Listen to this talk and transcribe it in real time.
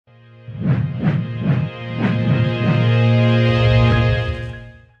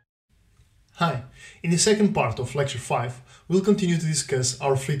In the second part of Lecture 5, we'll continue to discuss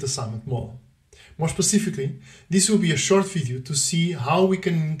our fleet assignment model. More specifically, this will be a short video to see how we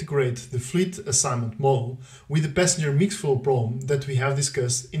can integrate the fleet assignment model with the passenger mixed flow problem that we have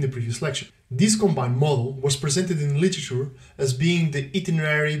discussed in the previous lecture. This combined model was presented in the literature as being the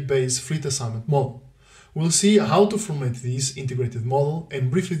itinerary-based fleet assignment model. We'll see how to formulate this integrated model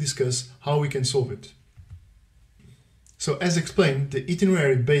and briefly discuss how we can solve it. So as explained, the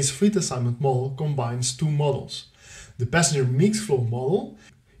itinerary-based fleet assignment model combines two models. The passenger mixed flow model,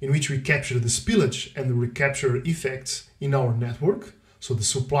 in which we capture the spillage and the recapture effects in our network, so the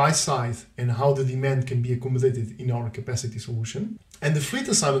supply side and how the demand can be accommodated in our capacity solution, and the fleet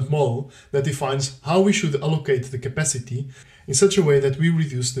assignment model that defines how we should allocate the capacity in such a way that we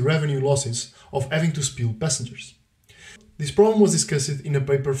reduce the revenue losses of having to spill passengers. This problem was discussed in a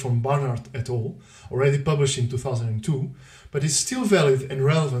paper from Barnard et al., already published in 2002, but is still valid and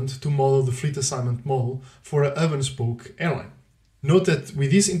relevant to model the fleet assignment model for a hub-and-spoke airline. Note that with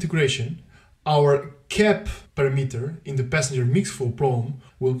this integration, our cap parameter in the passenger mixed flow problem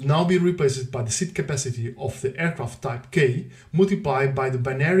will now be replaced by the seat capacity of the aircraft type K multiplied by the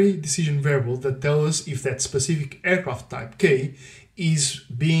binary decision variable that tells us if that specific aircraft type K is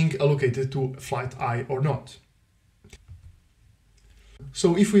being allocated to flight I or not.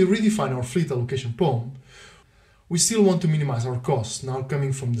 So if we redefine our fleet allocation problem, we still want to minimize our costs, now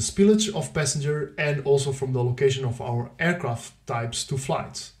coming from the spillage of passenger and also from the allocation of our aircraft types to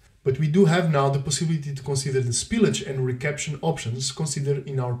flights. But we do have now the possibility to consider the spillage and recapture options considered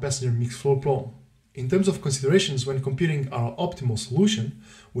in our passenger mixed flow problem. In terms of considerations when computing our optimal solution,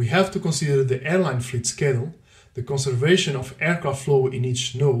 we have to consider the airline fleet schedule, the conservation of aircraft flow in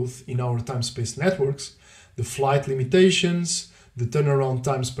each node in our time-space networks, the flight limitations, the turnaround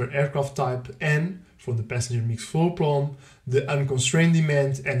times per aircraft type, and, for the passenger mixed flow problem, the unconstrained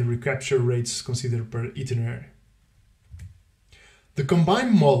demand and the recapture rates considered per itinerary. The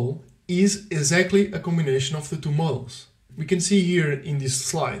combined model is exactly a combination of the two models. We can see here in this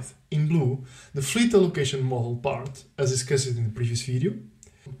slide, in blue, the fleet allocation model part, as discussed in the previous video,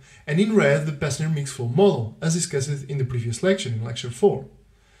 and in red, the passenger mixed flow model, as discussed in the previous lecture, in Lecture 4.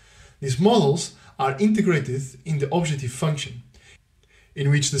 These models are integrated in the objective function, in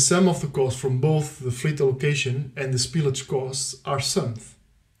which the sum of the costs from both the fleet allocation and the spillage costs are summed.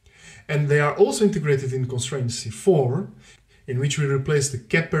 And they are also integrated in constraint C4, in which we replace the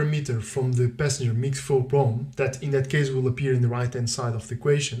cap parameter from the passenger mixed flow problem, that in that case will appear in the right-hand side of the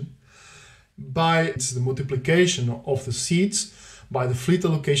equation, by the multiplication of the seats by the fleet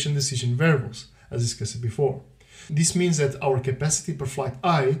allocation decision variables, as discussed before. This means that our capacity per flight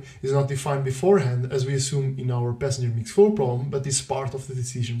I is not defined beforehand as we assume in our passenger mixed flow problem, but is part of the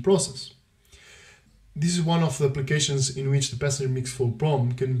decision process. This is one of the applications in which the passenger mixed flow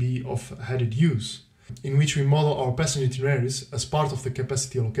problem can be of added use, in which we model our passenger itineraries as part of the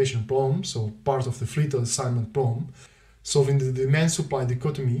capacity allocation problem, so part of the fleet assignment problem, solving the demand-supply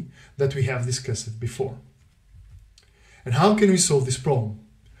dichotomy that we have discussed before. And how can we solve this problem?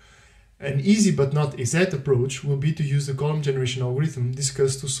 An easy but not exact approach will be to use the column generation algorithm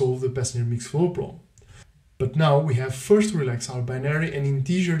discussed to solve the passenger mixed flow problem. But now we have first to relax our binary and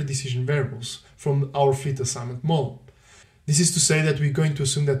integer decision variables from our fleet assignment model. This is to say that we're going to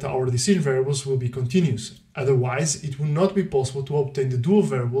assume that our decision variables will be continuous. Otherwise, it will not be possible to obtain the dual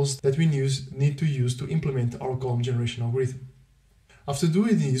variables that we need to use to implement our column generation algorithm. After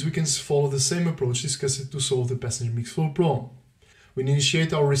doing this, we can follow the same approach discussed to solve the passenger mixed flow problem. We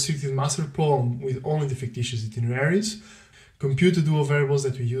initiate our restricted master problem with only the fictitious itineraries, compute the dual variables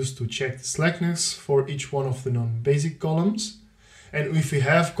that we use to check the slackness for each one of the non-basic columns, and if we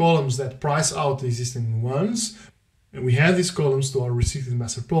have columns that price out the existing ones, we add these columns to our restricted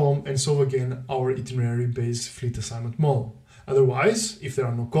master problem and solve again our itinerary-based fleet assignment model. Otherwise, if there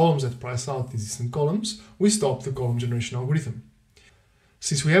are no columns that price out the existing columns, we stop the column generation algorithm.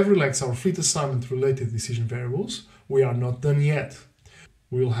 Since we have relaxed our fleet assignment related decision variables, we are not done yet.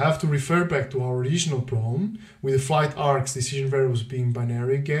 We will have to refer back to our original problem, with the flight arcs decision variables being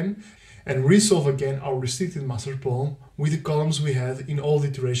binary again, and resolve again our restricted master problem with the columns we had in all the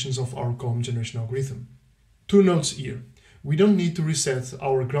iterations of our column generation algorithm. Two notes here. We don't need to reset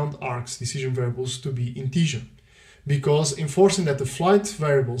our ground arcs decision variables to be integer, because enforcing that the flight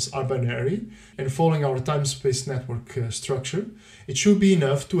variables are binary and following our time-space network structure, it should be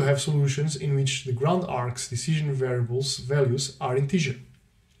enough to have solutions in which the ground arcs decision variables values are integer.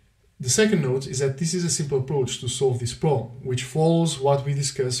 The second note is that this is a simple approach to solve this problem, which follows what we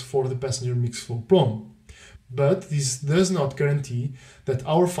discussed for the passenger mixed flow problem. But this does not guarantee that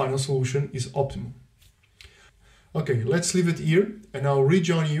our final solution is optimal. Okay, let's leave it here, and I'll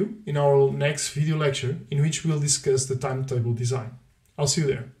rejoin you in our next video lecture in which we'll discuss the timetable design. I'll see you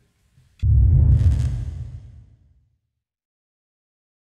there.